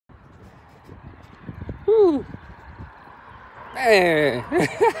Woo! Man.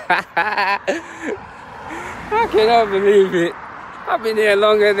 I cannot believe it. I've been here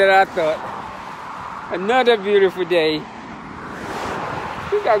longer than I thought. Another beautiful day. I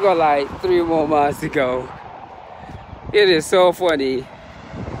think I got like 3 more miles to go. It is so funny.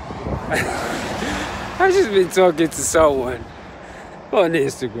 I've just been talking to someone on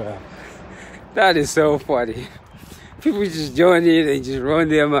Instagram. That is so funny. People just join in and just run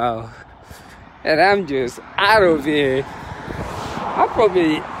their mouth. And I'm just out of here.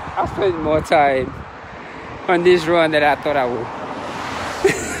 I spent more time on this run than I thought I would.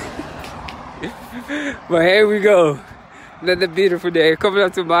 But here we go. Another beautiful day. Coming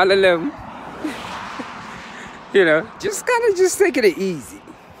up to mile 11. You know, just taking it easy.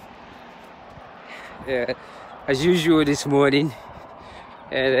 Yeah, as usual this morning.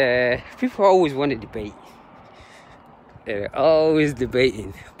 And people always want to debate. They're always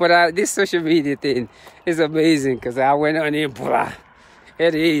debating. But this social media thing is amazing because I went on in, blah.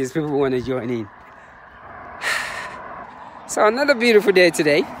 It is. People want to join in. So another beautiful day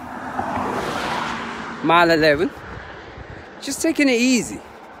today. Mile 11. Just taking it easy.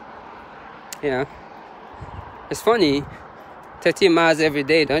 You know. It's funny. 13 miles every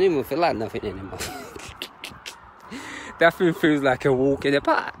day don't even feel like nothing anymore. That feels like a walk in the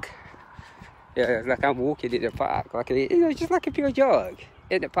park. Yeah, it's like I'm walking in the park. Like just like a pure jog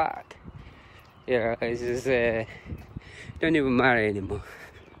in the park. Yeah, it's just don't even matter anymore.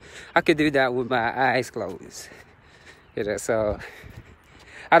 I could do that with my eyes closed. You know, so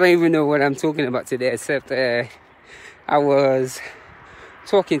I don't even know what I'm talking about today, except I was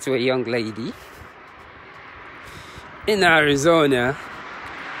talking to a young lady in Arizona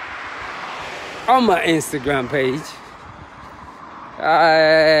on my Instagram page.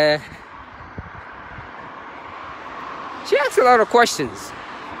 She asked a lot of questions,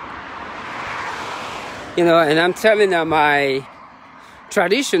 you know, and I'm telling her my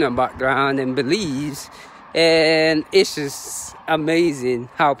traditional background and beliefs, and it's just amazing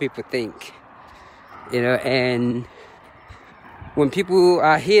how people think, you know. And when people,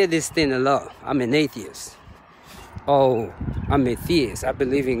 I hear this thing a lot, I'm an atheist. Oh, I'm a theist. I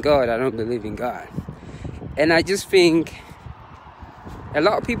believe in God. I don't believe in God. And I just think a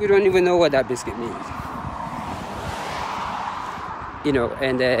lot of people don't even know what that biscuit means. You know,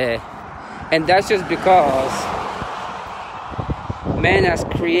 and that's just because man has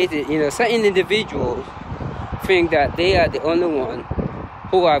created, you know, certain individuals think that they are the only one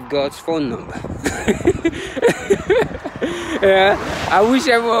who have God's phone number. Yeah, I wish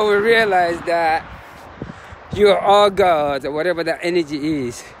everyone would realize that you are all God, or whatever that energy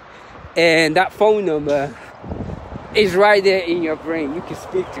is, and that phone number is right there in your brain. You can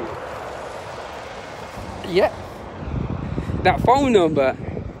speak to it. Yeah. That phone number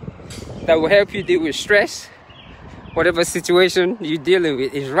that will help you deal with stress, whatever situation you're dealing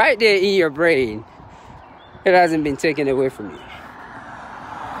with, is right there in your brain. It hasn't been taken away from you.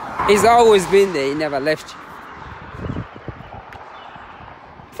 It's always been there. It never left you.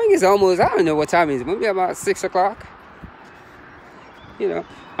 I think it's almost, I don't know what time it is, maybe about 6 o'clock. You know,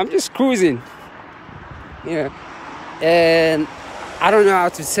 I'm just cruising. You know, and I don't know how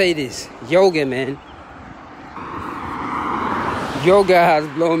to say this. Yoga, man. Yoga has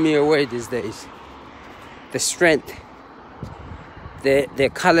blown me away these days. The strength, the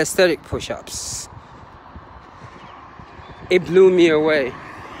calisthenic push-ups. It blew me away.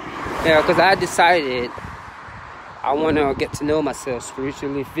 Yeah, because I decided I want to get to know myself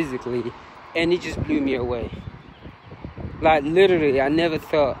spiritually, physically, and it just blew me away. Like literally, I never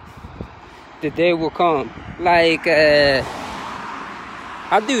thought the day will come. Like I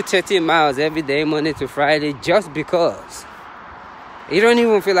do 13 miles every day, Monday to Friday, just because. You don't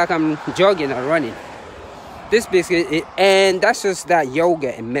even feel like I'm jogging or running. This basically, and that's just that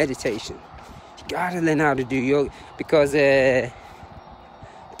yoga and meditation. You gotta learn how to do yoga, because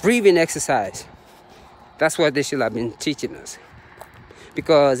breathing exercise. That's what they should have been teaching us.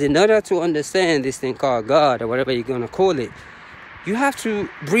 Because in order to understand this thing called God, or whatever you're gonna call it, you have to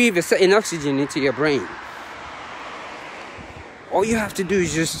breathe a certain oxygen into your brain. All you have to do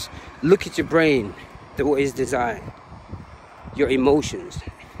is just look at your brain the way it's designed. Your emotions.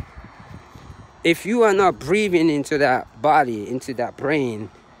 If you are not breathing into that body, into that brain,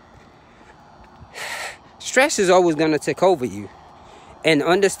 stress is always going to take over you. And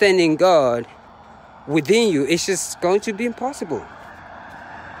understanding God within you, it's just going to be impossible.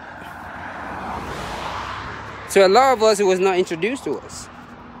 So a lot of us, it was not introduced to us.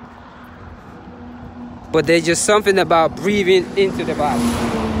 But there's just something about breathing into the body.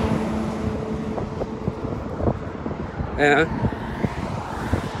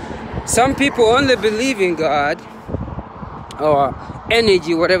 Some people only believe in God or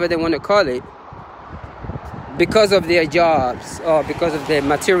energy, whatever they want to call it, because of their jobs or because of the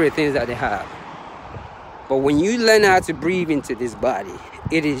material things that they have. But when you learn how to breathe into this body,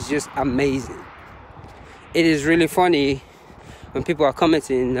 it is just amazing. It is really funny when people are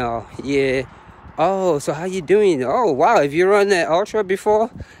commenting, yeah, oh, so how you doing? Oh, wow, have you run that ultra before?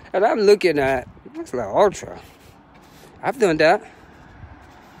 And I'm looking at, it looks like ultra. I've done that.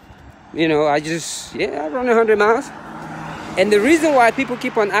 You know, I run 100 miles. And the reason why people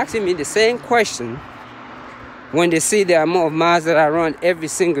keep on asking me the same question when they see the amount of miles that I run every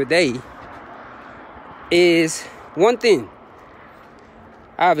single day is one thing.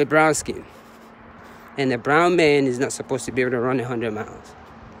 I have a brown skin. And a brown man is not supposed to be able to run 100 miles.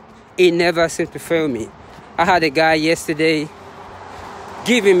 It never seems to fail me. I had a guy yesterday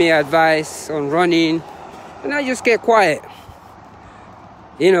giving me advice on running, and I just get quiet.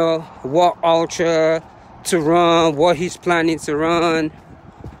 You know, what ultra to run, what he's planning to run.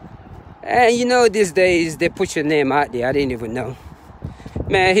 And you know, these days, they put your name out there. I didn't even know.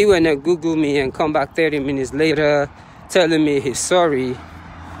 Man, he went and Google me and come back 30 minutes later telling me he's sorry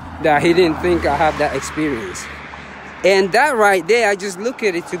that he didn't think I had that experience. And that right there, I just look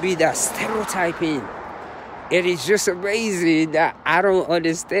at it to be that stereotyping. It is just amazing that I don't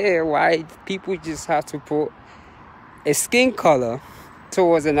understand why people just have to put a skin color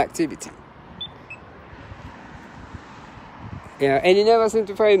towards an activity. Yeah, and it never seems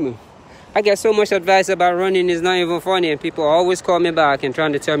to fail me. I get so much advice about running, it's not even funny, and people always call me back and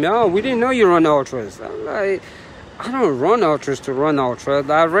trying to tell me, oh, we didn't know you run ultras. I'm like, I don't run ultras to run ultras.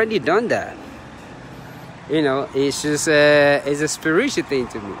 I've already done that. You know, it's just it's a spiritual thing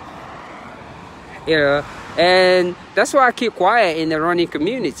to me. You know, and that's why I keep quiet in the running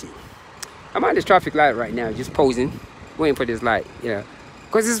community. I'm at the traffic light right now, just posing, waiting for this light. You know,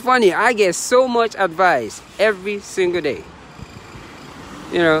 because it's funny, I get so much advice every single day.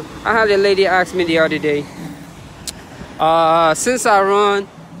 You know, I had a lady ask me the other day, since I run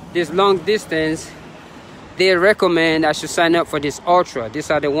this long distance, they recommend I should sign up for this ultra.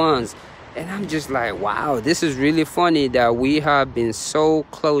 These are the ones. And I'm just like, wow, this is really funny that we have been so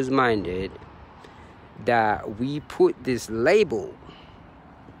close-minded that we put this label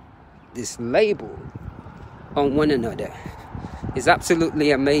on one another. It's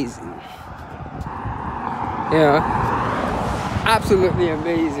absolutely amazing. Yeah, absolutely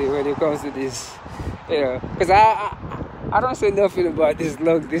amazing when it comes to this. Yeah, because I don't say nothing about this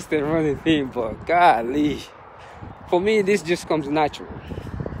long distance running thing, but golly, for me this just comes natural.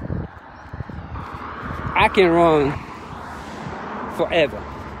 I can run forever.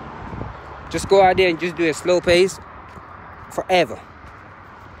 Just go out there and just do a slow pace forever.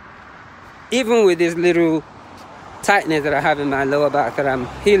 Even with this little tightness that I have in my lower back that I'm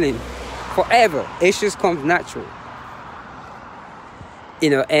healing forever. It just comes natural. You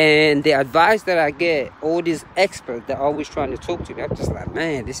know, and the advice that I get, all these experts that are always trying to talk to me, I'm just like,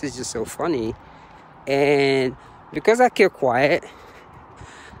 man, this is just so funny. And because I keep quiet,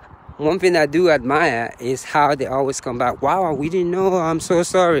 one thing I do admire is how they always come back. Wow, we didn't know. I'm so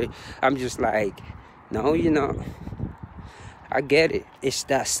sorry. I'm just like, no, you know, I get it. It's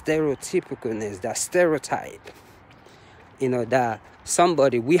that stereotypicalness, that stereotype. You know, that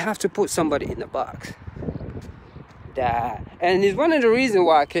somebody, we have to put somebody in the box. And it's one of the reasons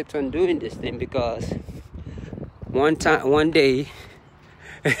why I kept on doing this thing, because one day,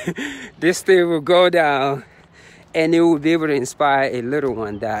 this thing will go down and it will be able to inspire a little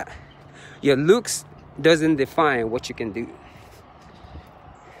one that your looks doesn't define what you can do.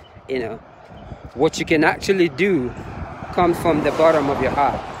 You know, what you can actually do comes from the bottom of your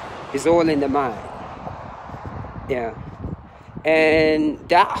heart. It's all in the mind. Yeah. And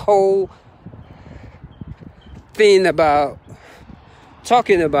that whole thing about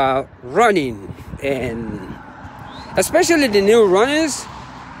talking about running, and especially the new runners,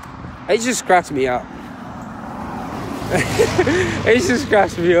 it just cracks me up. It just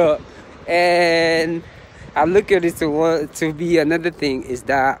cracks me up. And I look at it to be another thing is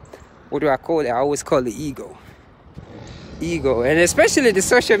that, what do I call it? I always call it ego. And especially the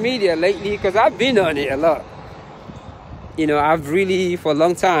social media lately, because I've been on it a lot. You know, I've really, for a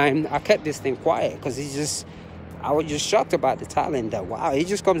long time, I kept this thing quiet because I was just shocked about the talent that, wow, it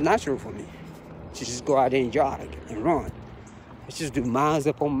just comes natural for me to just go out there and jog and run. Let's just do miles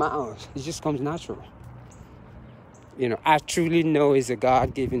upon miles. It just comes natural. You know, I truly know it's a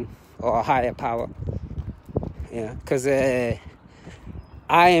God-given or a higher power. Yeah, because I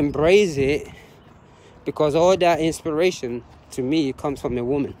embrace it because all that inspiration to me comes from a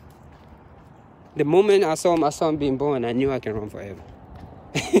woman. The moment I saw my son being born, I knew I can run forever.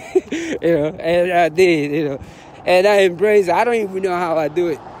 You know, and I did, you know, and I embrace it. I don't even know how I do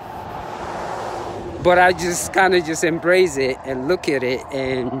it, but I just kind of just embrace it and look at it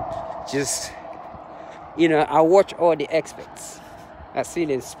and just, you know, I watch all the experts. I see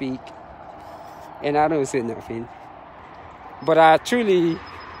them speak and I don't say nothing, but I truly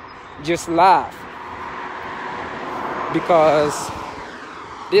just laugh because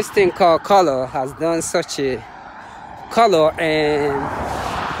this thing called color has done such a color and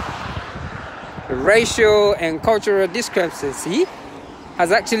racial and cultural discrepancy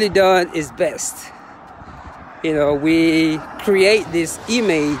has actually done its best. You know, we create this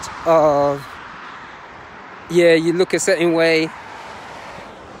image of, yeah, you look a certain way,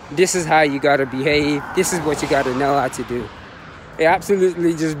 this is how you gotta behave, this is what you gotta know how to do. It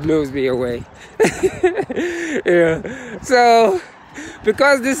absolutely just blows me away. Yeah. So,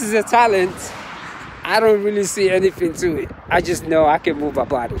 because this is a talent, I don't really see anything to it. I just know I can move my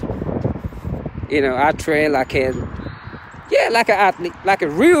body. You know, I train like an athlete, like a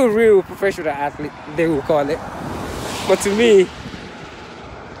real professional athlete, they will call it. But to me,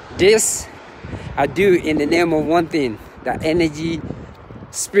 this I do in the name of one thing, that energy,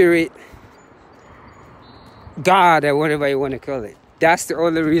 spirit, God, or whatever you want to call it. That's the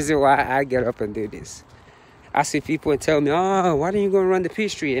only reason why I get up and do this. I see people and tell me, oh, why don't you go run the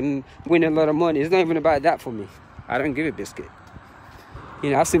Peachtree and win a lot of money? It's not even about that for me. I don't give a biscuit. You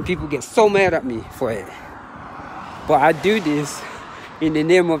know, I've seen people get so mad at me for it. But I do this in the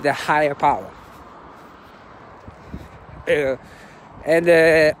name of the higher power. And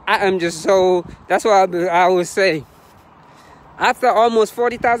I am just so, that's why I always say, after almost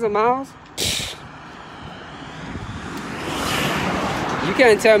 40,000 miles, you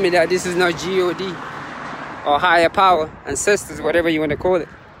can't tell me that this is not God or higher power, ancestors, whatever you want to call it.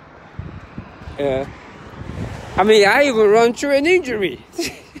 I mean, I even run through an injury.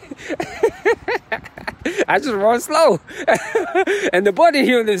 I just run slow. And the body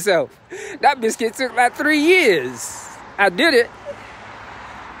healed itself. That biscuit took like 3 years. I did it.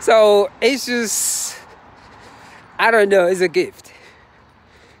 So it's just, I don't know, it's a gift.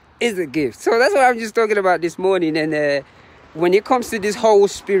 It's a gift. So that's what I'm just talking about this morning. And when it comes to this whole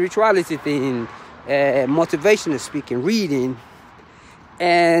spirituality thing, motivational speaking, reading,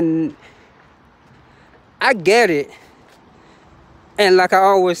 and I get it. And like I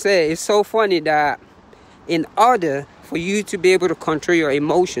always say, it's so funny that in order for you to be able to control your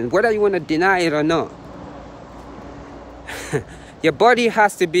emotions, whether you want to deny it or not, your body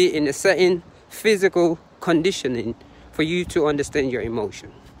has to be in a certain physical conditioning for you to understand your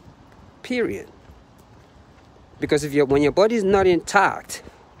emotion. Period. Because when your body is not intact,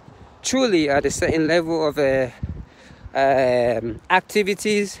 truly at a certain level of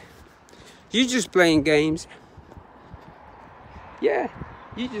activities, you're just playing games. Yeah,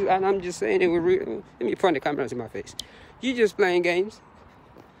 and I'm just saying it with real. Let me point the camera to my face. You just playing games.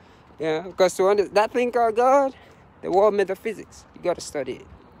 Yeah, because to understand that thing called God, the world metaphysics, you got to study it.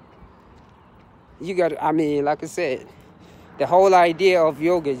 You got to, I mean, like I said, the whole idea of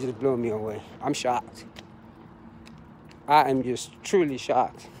yoga just blew me away. I'm shocked. I am just truly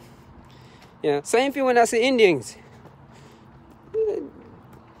shocked. Yeah, same thing when I see Indians.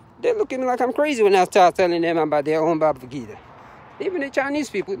 They look at me like I'm crazy when I start telling them about their own Bhagavad Gita. Even the Chinese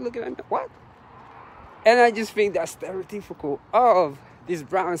people looking at me, what? And I just think that's stereotypical of this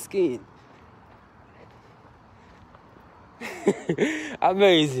brown skin.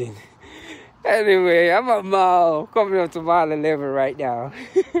 Amazing. Anyway, I'm a mile, coming up to mile 11 right now.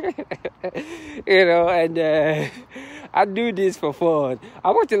 You know, and I do this for fun.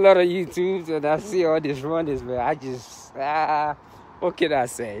 I watch a lot of YouTubes and I see all these runners, man. I just, what can I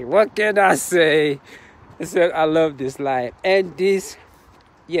say? What can I say? I said, I love this life. And this,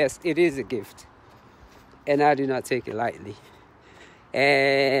 yes, it is a gift. And I do not take it lightly.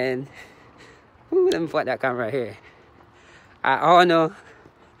 And, let me put that camera right here. I honor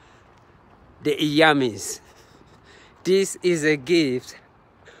the Iyamis. This is a gift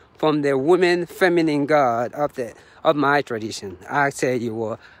from the women feminine god of my tradition. I tell you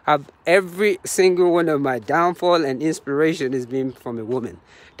what, every single one of my downfall and inspiration has been from a woman.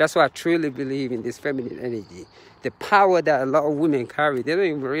 That's why I truly believe in this feminine energy. The power that a lot of women carry, they don't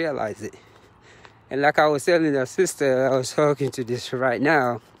even realize it. And like I was telling her sister, I was talking to this right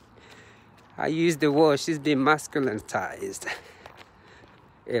now, I use the word, she's been masculinized.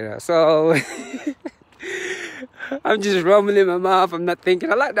 You know, so I'm just rumbling my mouth. I'm not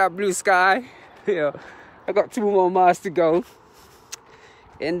thinking. I like that blue sky. You know, I got 2 more miles to go.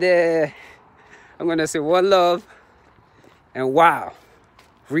 And I'm going to say one love and wow.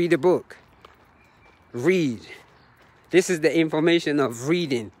 Read a book. Read. This is the information of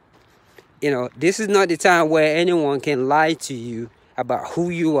reading. You know, this is not the time where anyone can lie to you about who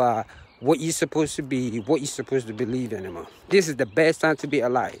you are, what you're supposed to be, what you're supposed to believe anymore. This is the best time to be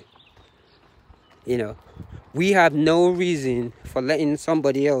alive. You know, we have no reason for letting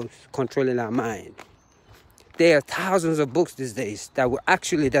somebody else controlling our mind. There are thousands of books these days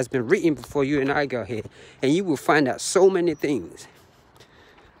that's been written before you and I got here, and you will find out so many things.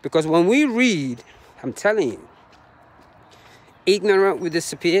 Because when we read, I'm telling you, ignorance will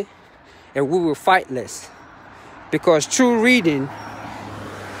disappear, and we will fight less. Because through reading,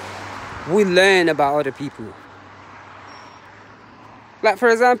 we learn about other people. Like, for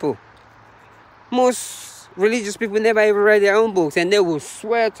example, most religious people never even read their own books, and they will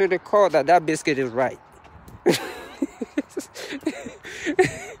swear to the core that biscuit is right.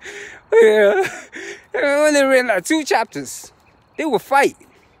 Yeah. They only read like 2 chapters. They will fight.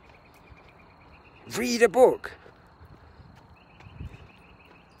 Read a book.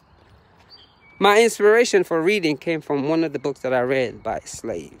 My inspiration for reading came from one of the books that I read by a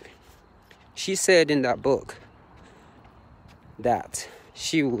slave. She said in that book that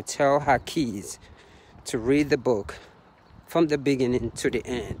she would tell her kids to read the book from the beginning to the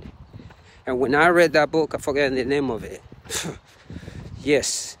end. And when I read that book, I forgot the name of it.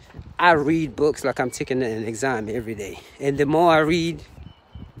 Yes, I read books like I'm taking an exam every day. And the more I read,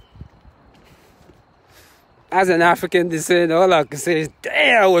 as an African descent, all I can say is,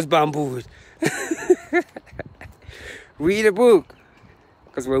 damn, I was bambooed. Read a book.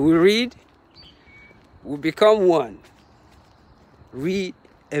 Because when we read, we become one. Read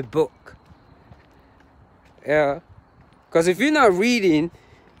a book. Yeah. Because if you're not reading,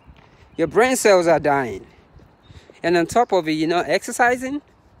 your brain cells are dying. And on top of it, you're not exercising.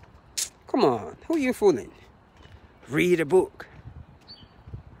 Come on, who are you fooling? Read a book.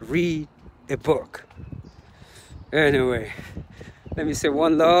 Read a book. Anyway, let me say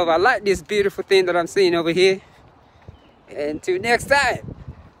one love. I like this beautiful thing that I'm seeing over here. Until next time,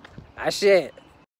 I share.